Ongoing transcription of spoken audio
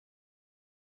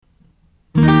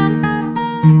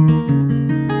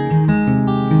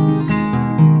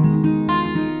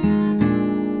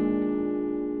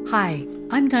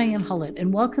Diane Hullett,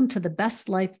 and welcome to the Best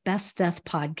Life, Best Death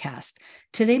podcast.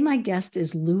 Today, my guest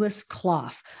is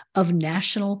Clough of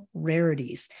National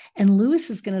Rarities. And Lewis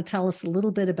is going to tell us a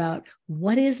little bit about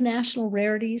what is National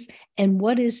Rarities and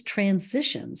what is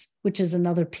Transitions, which is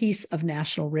another piece of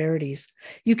National Rarities.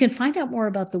 You can find out more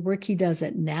about the work he does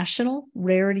at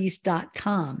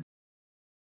nationalrarities.com.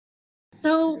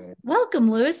 So welcome,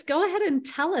 Lewis. Go ahead and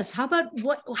tell us, how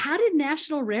did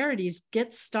National Rarities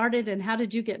get started and how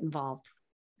did you get involved?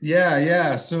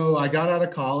 Yeah. So I got out of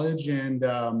college and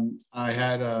I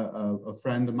had a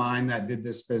friend of mine that did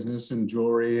this business in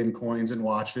jewelry and coins and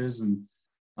watches. And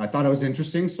I thought it was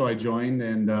interesting. So I joined.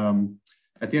 And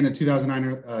at the end of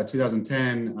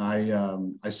 2010,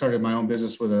 I started my own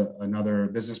business with another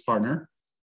business partner.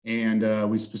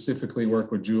 And we specifically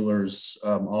work with jewelers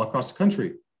all across the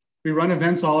country. We run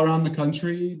events all around the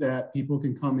country that people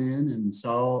can come in and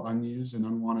sell unused and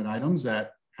unwanted items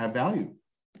that have value.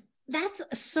 That's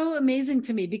so amazing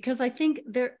to me because I think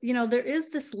there is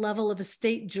this level of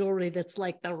estate jewelry that's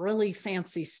like the really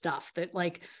fancy stuff that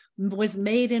like was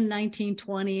made in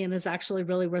 1920 and is actually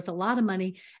really worth a lot of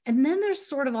money. And then there's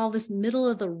sort of all this middle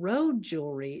of the road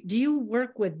jewelry. Do you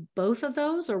work with both of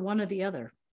those or one or the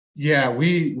other? Yeah,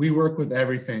 we work with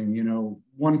everything. You know,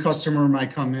 one customer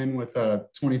might come in with a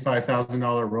 $25,000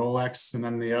 Rolex, and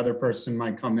then the other person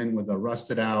might come in with a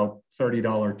rusted out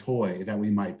 $30 toy that we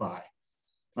might buy.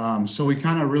 So we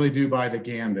kind of really do buy the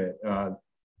gambit.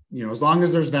 As long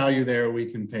as there's value there, we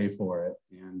can pay for it.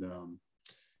 And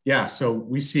so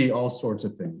we see all sorts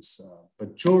of things.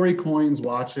 But jewelry, coins,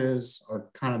 watches are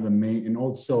kind of the main, and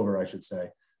old silver, I should say,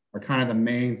 are kind of the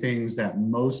main things that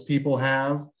most people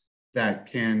have that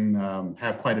can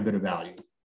have quite a bit of value.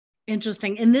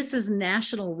 Interesting. And this is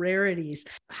National Rarities.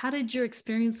 How did your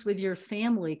experience with your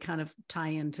family kind of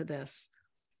tie into this?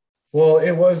 Well,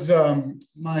 it was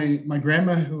my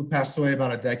grandma who passed away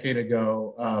about a decade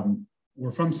ago.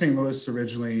 We're from St. Louis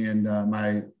originally, and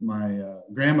my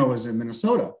grandma was in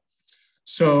Minnesota.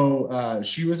 So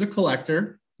she was a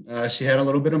collector. She had a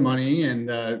little bit of money,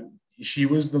 and she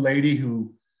was the lady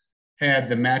who had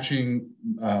the matching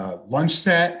lunch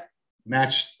set,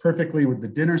 matched perfectly with the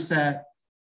dinner set.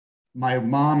 My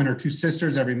mom and her two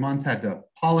sisters every month had to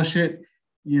polish it.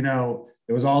 You know,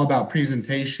 it was all about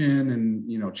presentation and,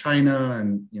 China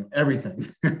and, everything.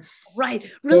 Right.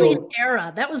 Really an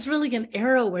era. That was really an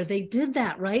era where they did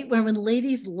that, right? Where when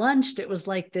ladies lunched, it was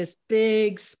like this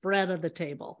big spread of the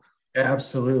table.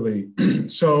 Absolutely.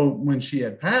 So when she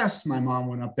had passed, my mom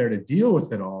went up there to deal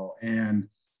with it all. And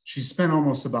she spent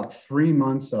almost about 3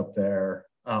 months up there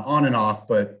on and off,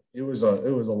 but it was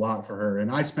a lot for her. And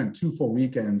I spent 2 full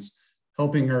weekends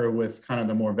helping her with kind of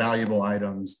the more valuable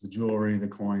items, the jewelry, the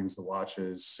coins, the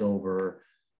watches, silver.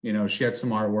 She had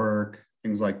some artwork,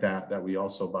 things like that we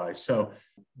also buy. So,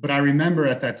 but I remember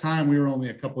at that time, we were only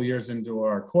a couple years into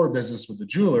our core business with the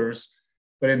jewelers,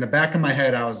 but in the back of my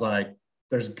head, I was like,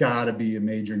 there's gotta be a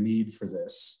major need for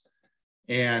this.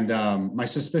 And my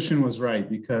suspicion was right,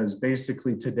 because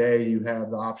basically today you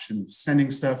have the option of sending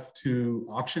stuff to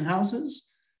auction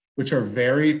houses, which are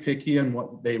very picky on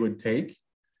what they would take.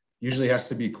 Usually has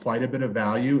to be quite a bit of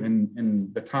value.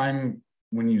 And the time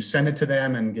when you send it to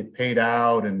them and get paid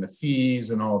out and the fees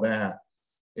and all that,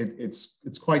 it's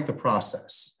quite the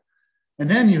process. And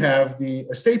then you have the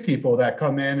estate people that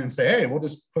come in and say, hey, we'll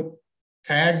just put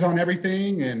tags on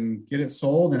everything and get it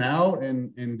sold and out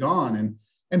and gone.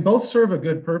 And both serve a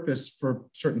good purpose for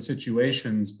certain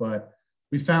situations, but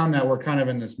we found that we're kind of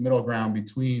in this middle ground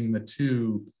between the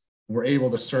two. We're able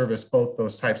to service both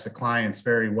those types of clients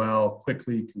very well,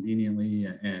 quickly, conveniently,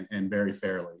 and very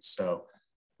fairly. So,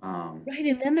 right.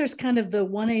 And then there's kind of the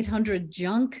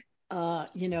 1-800-JUNK,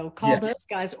 call those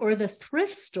guys, or the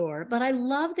thrift store. But I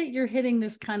love that you're hitting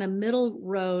this kind of middle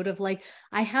road of like,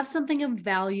 I have something of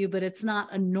value, but it's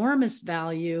not enormous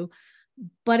value.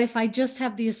 But if I just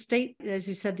have the estate, as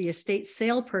you said, the estate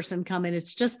sale person come in,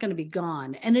 it's just going to be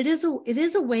gone. And it is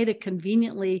a way to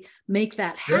conveniently make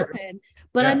that happen.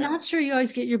 But I'm not sure you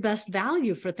always get your best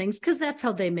value for things because that's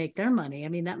how they make their money. I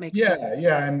mean, that makes sense.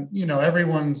 Yeah. And,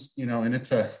 everyone's, in it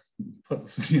to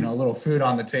put, a little food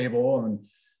on the table.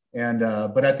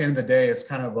 But at the end of the day, it's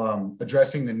kind of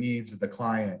addressing the needs of the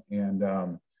client.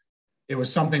 And it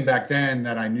was something back then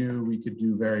that I knew we could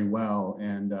do very well.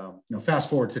 And, fast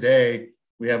forward today,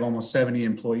 we have almost 70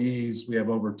 employees. We have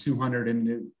over 200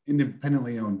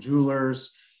 independently owned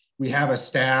jewelers. We have a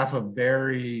staff of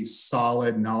very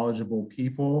solid, knowledgeable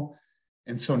people.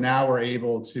 And so now we're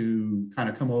able to kind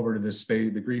of come over to this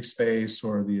space, the grief space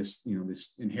or this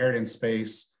inheritance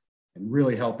space, and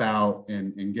really help out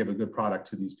and give a good product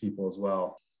to these people as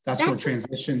well. that's where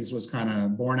Transitions was kind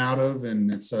of born out of.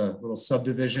 And it's a little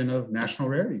subdivision of National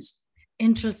Rarities.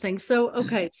 Interesting. So,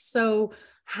 okay. So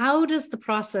how does the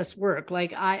process work?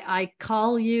 Like I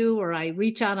call you or I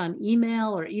reach out on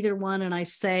email or either one and I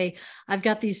say, I've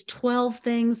got these 12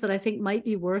 things that I think might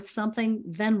be worth something.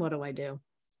 Then what do I do?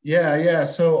 Yeah.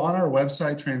 So on our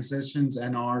website,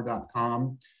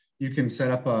 transitionsnr.com, you can set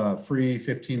up a free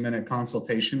 15-minute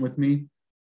consultation with me.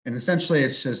 And essentially,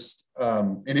 it's just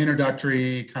an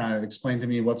introductory kind of explain to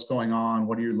me what's going on,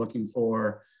 what are you looking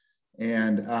for?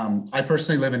 And I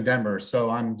personally live in Denver.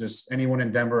 So I'm just anyone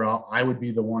in Denver, I would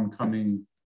be the one coming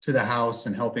to the house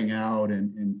and helping out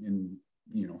and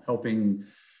helping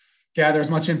gather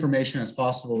as much information as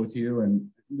possible with you. And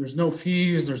there's no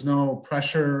fees, there's no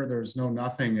pressure, there's no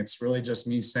nothing. It's really just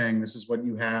me saying, this is what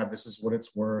you have, this is what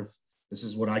it's worth, this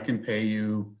is what I can pay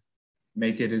you,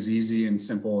 make it as easy and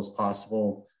simple as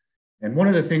possible. And one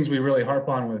of the things we really harp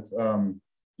on with,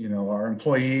 our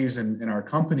employees and our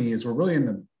company is we're really in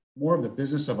the more of the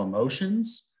business of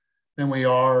emotions than we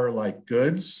are like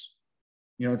goods.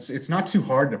 It's not too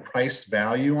hard to price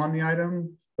value on the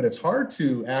item, but it's hard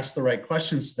to ask the right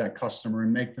questions to that customer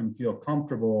and make them feel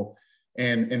comfortable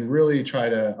and really try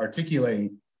to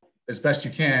articulate as best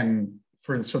you can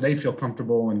so they feel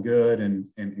comfortable and good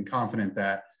and confident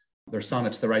that they're selling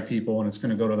it to the right people and it's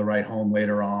going to go to the right home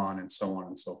later on and so on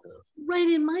and so forth. Right.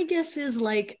 And my guess is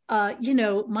like,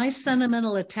 my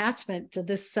sentimental attachment to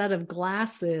this set of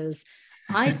glasses,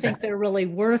 I think they're really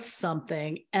worth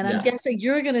something. And I'm guessing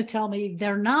you're going to tell me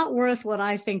they're not worth what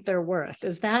I think they're worth.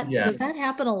 Does that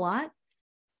happen a lot?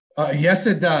 Yes,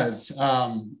 it does.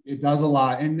 It does a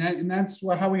lot. And that's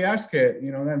how we ask it.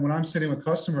 Then when I'm sitting with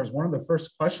customers, one of the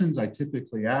first questions I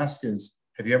typically ask is,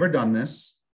 have you ever done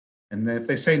this? And then if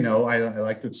they say no, I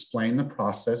like to explain the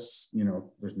process.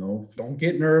 Don't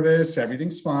get nervous.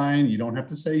 Everything's fine. You don't have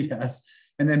to say yes.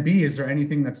 And then B, is there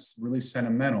anything that's really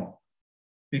sentimental?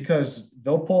 Because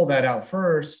they'll pull that out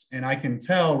first. And I can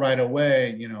tell right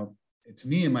away, to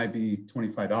me, it might be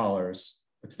 $25,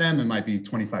 but to them, it might be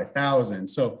 $25,000.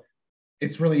 So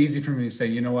it's really easy for me to say,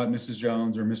 you know what, Mrs.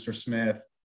 Jones or Mr. Smith,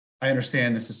 I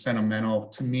understand this is sentimental.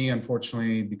 To me,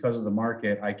 unfortunately, because of the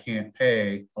market, I can't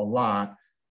pay a lot.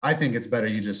 I think it's better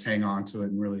you just hang on to it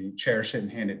and really cherish it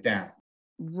and hand it down.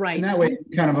 Right. And that way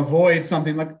you kind of avoid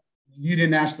something like you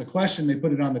didn't ask the question. They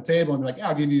put it on the table and they're like, yeah,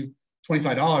 I'll give you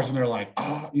 $25. And they're like,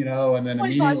 and then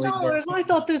immediately. $25. I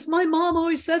thought my mom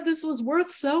always said this was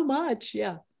worth so much.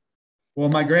 Yeah. Well,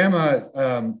 my grandma,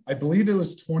 I believe it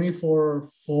was 24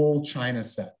 full China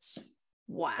sets.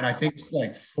 Wow. And I think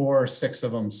like 4 or 6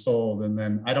 of them sold. And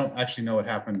then I don't actually know what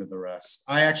happened to the rest.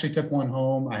 I actually took one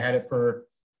home. I had it for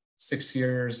 6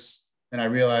 years and I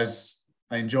realized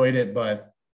I enjoyed it,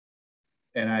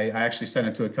 and I actually sent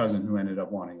it to a cousin who ended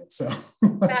up wanting it. So,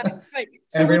 that's right.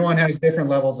 Everyone has different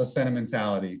levels of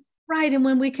sentimentality. Right. And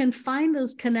when we can find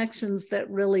those connections that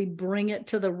really bring it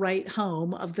to the right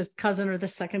home of the cousin or the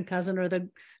second cousin or the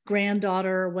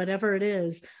granddaughter or whatever it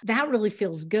is, that really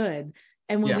feels good.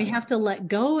 And when we have to let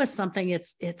go of something,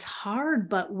 it's hard,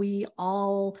 but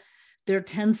there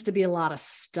tends to be a lot of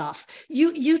stuff.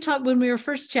 You talked when we were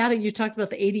first chatting, you talked about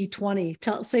the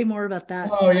 80-20. Say more about that.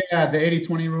 Oh yeah. The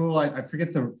 80-20 rule. I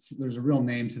forget there's a real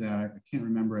name to that. I can't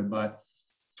remember it, but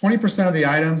 20% of the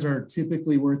items are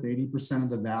typically worth 80%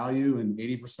 of the value and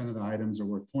 80% of the items are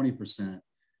worth 20%.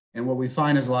 And what we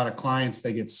find is a lot of clients,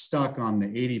 they get stuck on the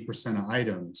 80% of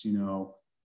items,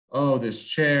 this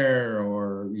chair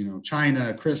or,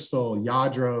 China, crystal,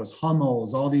 Yadros,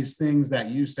 Hummels, all these things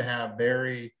that used to have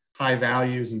very high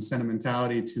values and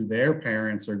sentimentality to their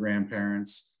parents or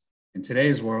grandparents. In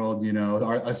today's world,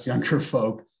 us younger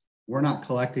folk, we're not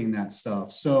collecting that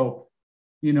stuff. So,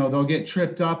 they'll get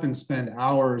tripped up and spend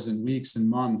hours and weeks and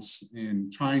months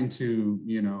in trying to,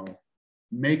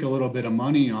 make a little bit of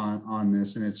money on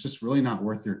this. And it's just really not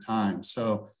worth your time.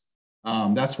 So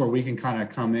that's where we can kind of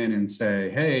come in and say,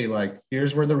 hey, like,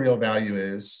 here's where the real value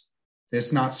is.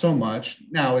 This not so much.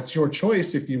 Now it's your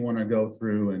choice if you want to go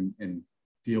through and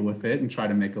deal with it and try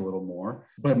to make a little more.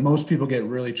 But most people get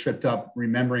really tripped up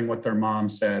remembering what their mom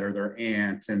said or their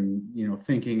aunt and,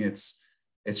 thinking it's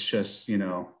just,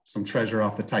 some treasure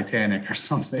off the Titanic or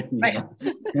something. Right.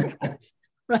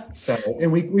 Right. So,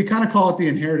 and we kind of call it the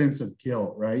inheritance of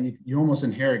guilt, right? You almost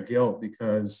inherit guilt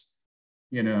because,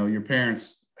 your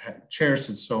parents cherished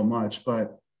it so much.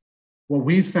 But what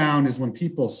we found is when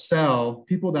people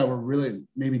that were really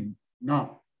maybe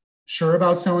not sure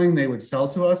about selling, they would sell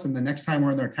to us. And the next time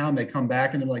we're in their town, they come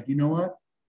back and they're like, you know what?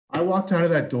 I walked out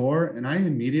of that door and I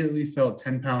immediately felt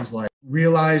 10 pounds light.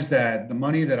 Realized that the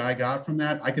money that I got from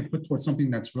that, I could put towards something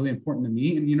that's really important to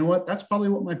me. And you know what? That's probably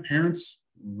what my parents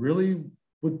really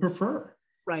would prefer.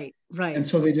 Right. And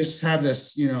so they just have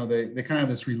this, you know, they kind of have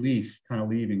this relief kind of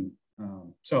leaving.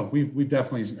 So we've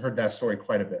definitely heard that story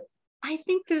quite a bit. I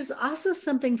think there's also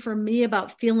something for me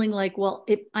about feeling like, well,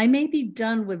 I may be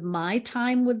done with my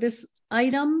time with this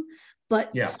item,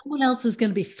 but someone else is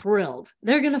going to be thrilled.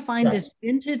 They're going to find this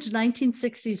vintage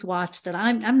 1960s watch that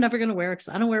I'm never going to wear because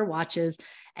I don't wear watches.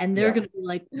 And they're going to be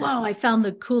like, whoa, I found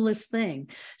the coolest thing.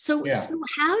 So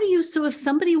how do you, so if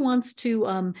somebody wants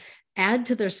to add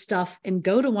to their stuff and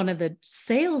go to one of the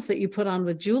sales that you put on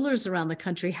with jewelers around the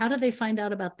country, how do they find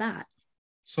out about that?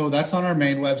 So that's on our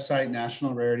main website,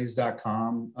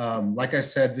 nationalrarities.com. Like I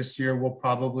said, this year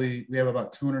we have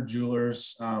about 200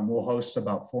 jewelers. We'll host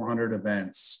about 400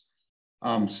 events.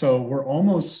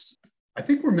 So I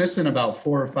think we're missing about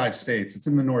 4 or 5 states. It's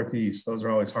in the Northeast. Those are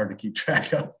always hard to keep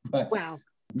track of. But wow.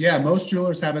 Yeah, most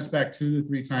jewelers have us back 2 to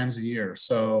 3 times a year.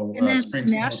 So and that's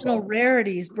National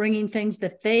Rarities bringing things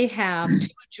that they have to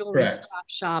a jewelry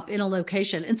shop in a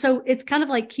location. And so it's kind of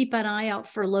like keep an eye out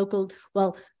for local,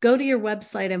 well, go to your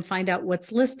website and find out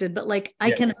what's listed. But like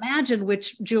I can imagine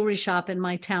which jewelry shop in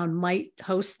my town might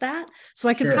host that. So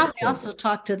I could probably also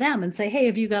talk to them and say, hey,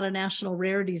 have you got a National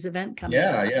Rarities event coming?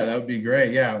 Yeah, that would be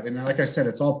great. Yeah. And like I said,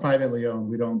 it's all privately owned.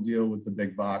 We don't deal with the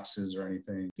big boxes or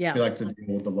anything. Yeah. We like to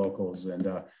deal with the locals. And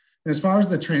as far as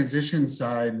the transition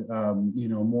side,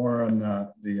 more on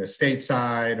the estate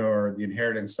side or the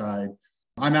inheritance side,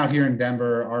 I'm out here in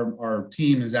Denver. Our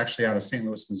team is actually out of St.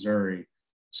 Louis, Missouri.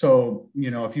 So,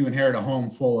 if you inherit a home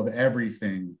full of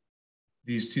everything,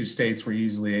 these 2 states were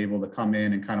easily able to come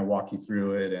in and kind of walk you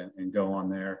through it and go on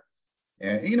there.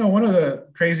 And, one of the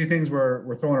crazy things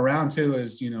we're throwing around too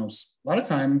is, a lot of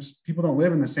times people don't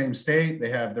live in the same state. They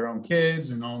have their own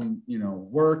kids and own,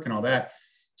 work and all that.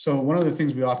 So one of the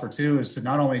things we offer too is to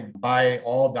not only buy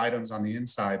all of the items on the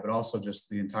inside, but also just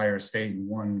the entire estate in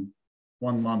one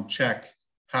lump check,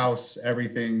 house,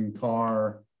 everything,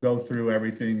 car, go through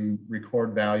everything,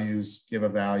 record values, give a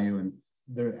value. And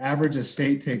the average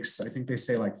estate takes, I think they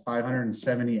say like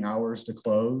 570 hours to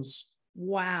close.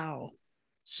 Wow.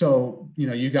 So,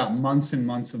 you got months and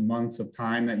months of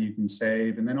time that you can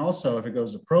save. And then also if it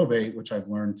goes to probate, which I've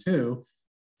learned too,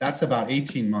 that's about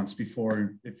 18 months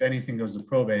before, if anything goes to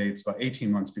probate, it's about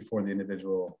 18 months before the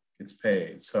individual gets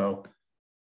paid. So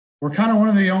we're kind of one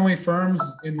of the only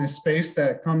firms in this space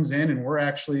that comes in and we're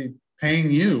actually paying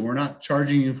you. We're not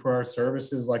charging you for our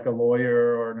services like a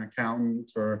lawyer or an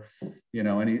accountant or,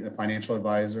 a financial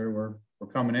advisor. We're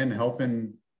coming in,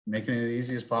 helping, making it as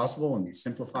easy as possible and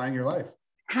simplifying your life.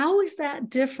 How is that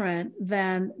different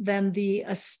than the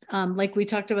like we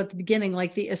talked about at the beginning,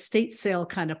 like the estate sale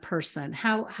kind of person?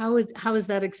 How is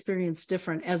that experience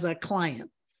different as a client?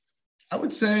 I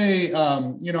would say,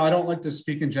 I don't like to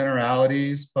speak in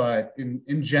generalities, but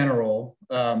in general,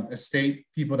 estate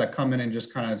people that come in and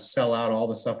just kind of sell out all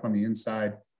the stuff on the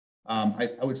inside, I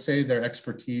would say their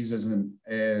expertise isn't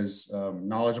as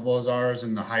knowledgeable as ours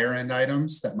in the higher end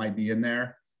items that might be in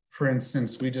there. For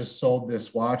instance, we just sold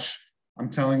this watch. I'm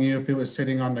telling you, if it was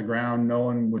sitting on the ground, no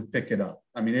one would pick it up.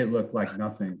 I mean, it looked like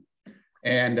nothing.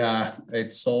 And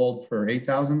it sold for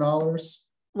 $8,000.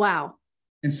 Wow.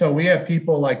 And so we have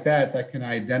people like that can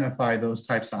identify those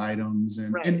types of items.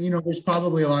 And, there's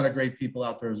probably a lot of great people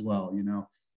out there as well.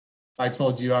 If I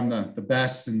told you I'm the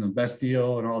best and the best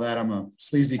deal and all that, I'm a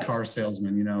sleazy car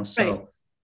salesman, so,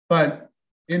 but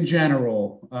in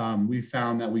general, we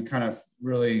found that we kind of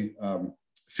really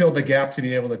filled the gap to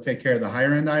be able to take care of the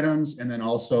higher end items. And then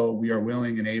also we are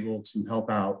willing and able to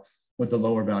help out with the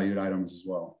lower valued items as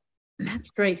well.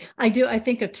 That's great. I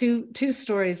think of two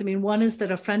stories. I mean, one is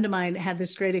that a friend of mine had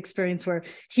this great experience where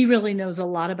he really knows a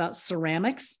lot about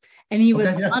ceramics and he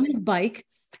was on his bike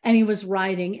and he was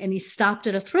riding and he stopped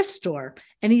at a thrift store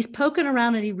and he's poking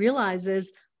around and he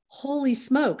realizes, holy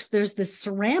smokes, there's this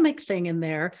ceramic thing in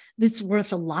there that's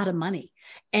worth a lot of money.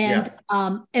 And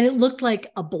it looked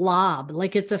like a blob,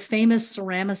 like it's a famous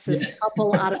ceramicist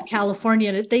couple out of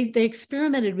California. And they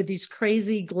experimented with these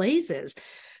crazy glazes.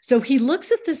 So he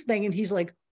looks at this thing and he's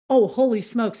like, oh, holy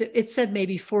smokes. It said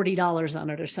maybe $40 on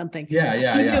it or something.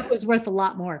 Yeah. It was worth a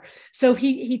lot more. So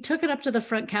he took it up to the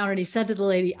front counter and he said to the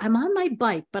lady, I'm on my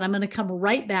bike, but I'm going to come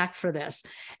right back for this.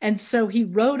 And so he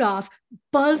rode off,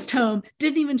 buzzed home,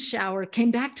 didn't even shower,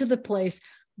 came back to the place,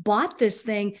 bought this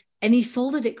thing, and he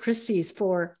sold it at Christie's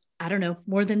for, I don't know,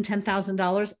 more than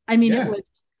 $10,000. I mean, it was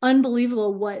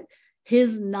unbelievable what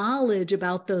his knowledge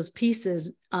about those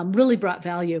pieces really brought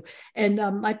value. And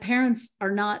my parents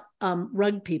are not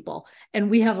rug people.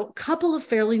 And we have a couple of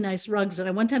fairly nice rugs. And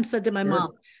I one time said to my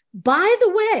mom, by the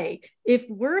way, if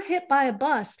we're hit by a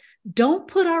bus, don't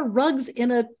put our rugs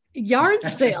in a yard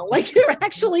sale. Like they're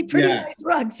actually pretty Yeah. nice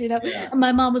rugs, you know? Yeah. And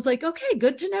my mom was like, okay,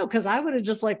 good to know. Cause I would have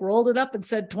just like rolled it up and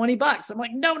said $20. I'm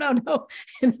like, no, no, no.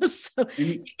 You know, And so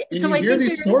you I hear think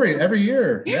these stories every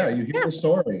year. yeah, Yeah, you hear yeah. the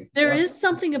story. There Yeah, is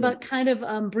something absolutely. about kind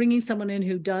of bringing someone in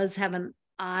who does have an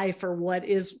eye for what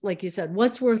is, like you said,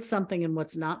 what's worth something and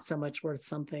what's not so much worth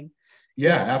something.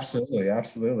 Yeah, absolutely.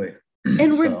 Absolutely.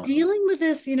 And we're So, dealing with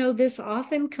this, you know, this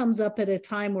often comes up at a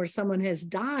time where someone has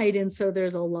died. And so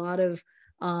there's a lot of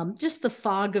just the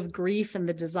fog of grief and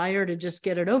the desire to just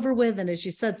get it over with. And as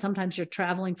you said, sometimes you're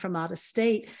traveling from out of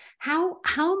state.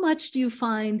 How much do you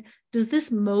find, does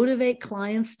this motivate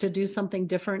clients to do something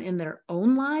different in their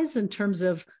own lives in terms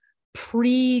of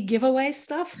pre-giveaway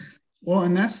stuff? well,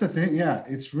 and that's the thing. Yeah,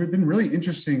 it's been really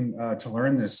interesting to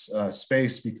learn this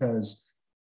space because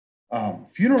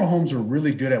funeral homes are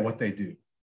really good at what they do.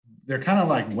 They're kind of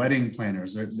like wedding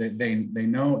planners. They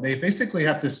know, they basically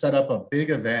have to set up a big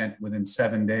event within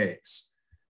 7 days.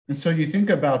 And so you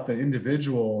think about the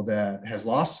individual that has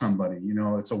lost somebody, you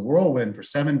know, it's a whirlwind for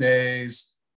 7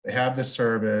 days. They have the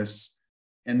service.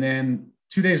 And then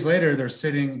 2 days later, they're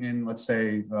sitting in, let's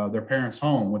say, their parents'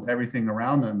 home with everything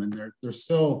around them. And they're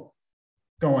still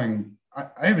going, I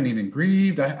haven't even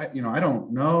grieved. I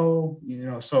don't know, you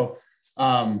know, so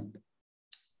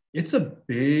it's a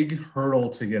big hurdle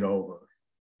to get over.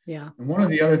 Yeah. And one of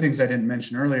the other things I didn't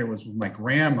mention earlier was with my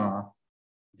grandma,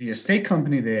 the estate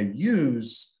company they had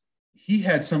used, he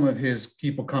had some of his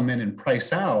people come in and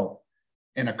price out.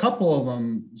 And a couple of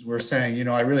them were saying, you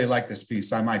know, I really like this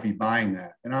piece. I might be buying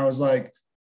that. And I was like,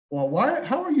 well,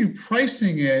 how are you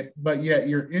pricing it, but yet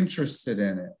you're interested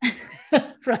in it?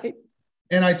 Right.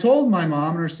 And I told my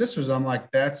mom and her sisters, I'm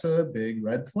like, that's a big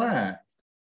red flag.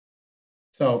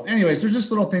 So anyways, there's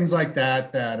just little things like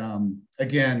that,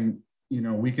 again, you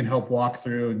know, we can help walk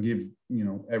through and give, you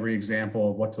know, every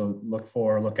example of what to look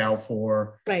for, look out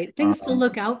for. Right. Things to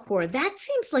look out for. That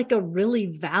seems like a really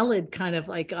valid kind of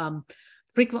like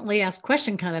frequently asked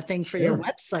question kind of thing for your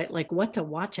website, like what to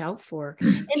watch out for.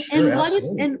 And what if,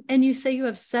 and you say you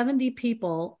have 70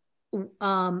 people.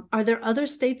 Are there other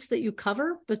states that you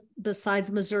cover besides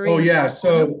Missouri? Oh yeah.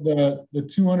 So the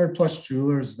 200 plus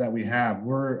jewelers that we have,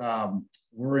 we're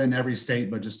in every state,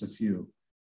 but just a few.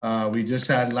 We just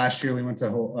had last year, we went to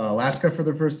Alaska for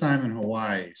the first time and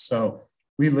Hawaii. So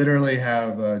we literally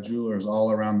have jewelers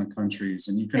all around the countries,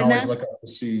 and you can always look up to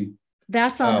see.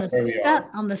 That's on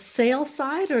the sale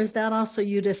side, or is that also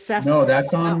you'd assess? No,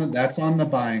 that's on the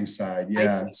buying side.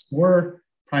 Yeah, we're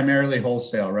primarily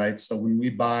wholesale, right? So when we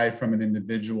buy from an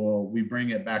individual, we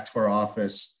bring it back to our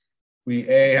office. We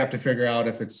have to figure out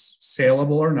if it's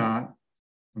saleable or not.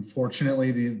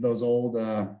 Unfortunately, those old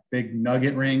big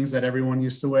nugget rings that everyone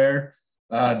used to wear,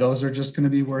 those are just going to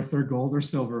be worth their gold or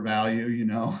silver value, you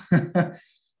know.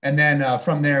 And then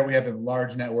from there, we have a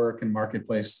large network and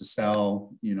marketplace to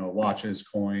sell, you know, watches,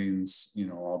 coins, you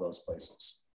know, all those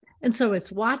places. And so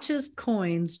it's watches,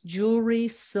 coins, jewelry,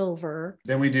 silver.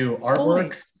 Then we do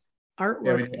artwork.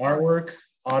 Yeah, we do artwork,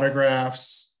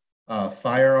 autographs,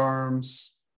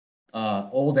 firearms,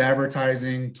 old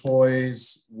advertising,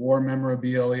 toys, war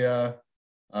memorabilia,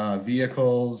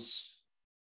 vehicles,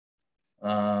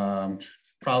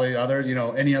 probably other, you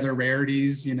know, any other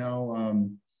rarities, you know,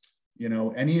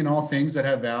 any and all things that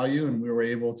have value, and we were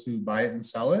able to buy it and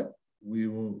sell it, we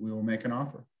will make an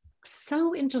offer.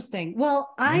 So interesting.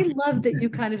 Well, I love that you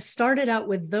kind of started out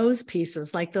with those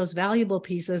pieces, like those valuable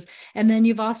pieces. And then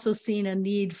you've also seen a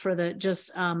need for the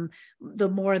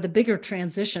bigger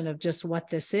transition of just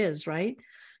what this is, right?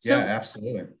 So, yeah,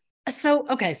 absolutely. So,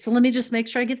 okay. So let me just make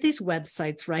sure I get these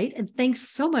websites right. And thanks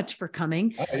so much for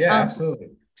coming. Yeah, absolutely.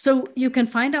 So you can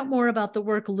find out more about the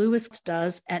work Lewis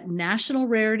does at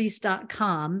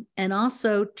nationalrarities.com and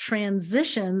also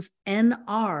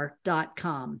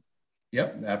transitionsnr.com.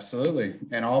 Yep, absolutely.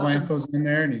 And all my info's in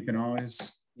there, and you can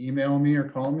always email me or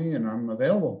call me, and I'm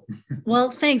available.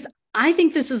 Well, thanks. I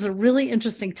think this is a really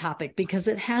interesting topic because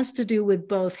it has to do with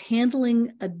both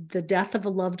handling the death of a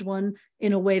loved one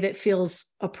in a way that feels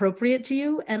appropriate to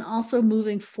you, and also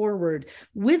moving forward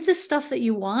with the stuff that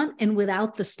you want and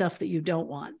without the stuff that you don't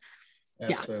want.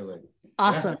 Absolutely. Yeah.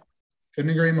 Awesome. Yeah.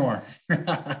 Couldn't agree more.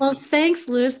 Well, thanks,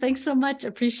 Lewis. Thanks so much.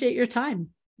 Appreciate your time.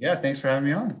 Yeah, thanks for having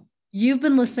me on. You've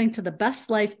been listening to the Best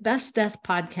Life, Best Death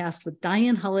podcast with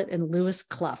Diane Hullett and Lewis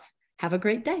Clough. Have a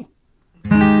great day.